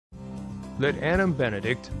Let Adam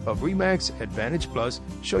Benedict of RE/MAX Advantage Plus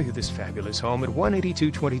show you this fabulous home at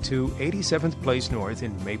 18222 87th Place North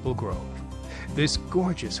in Maple Grove. This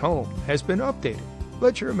gorgeous home has been updated.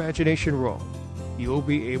 Let your imagination roll. You'll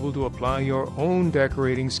be able to apply your own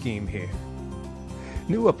decorating scheme here.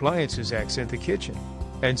 New appliances accent the kitchen,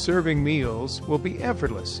 and serving meals will be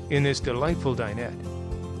effortless in this delightful dinette.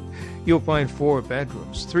 You'll find 4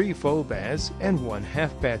 bedrooms, 3 full baths, and 1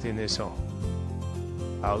 half bath in this home.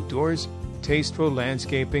 Outdoors, tasteful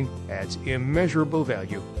landscaping adds immeasurable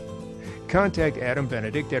value. Contact Adam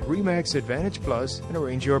Benedict at RE/MAX Advantage Plus and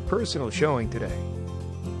arrange your personal showing today.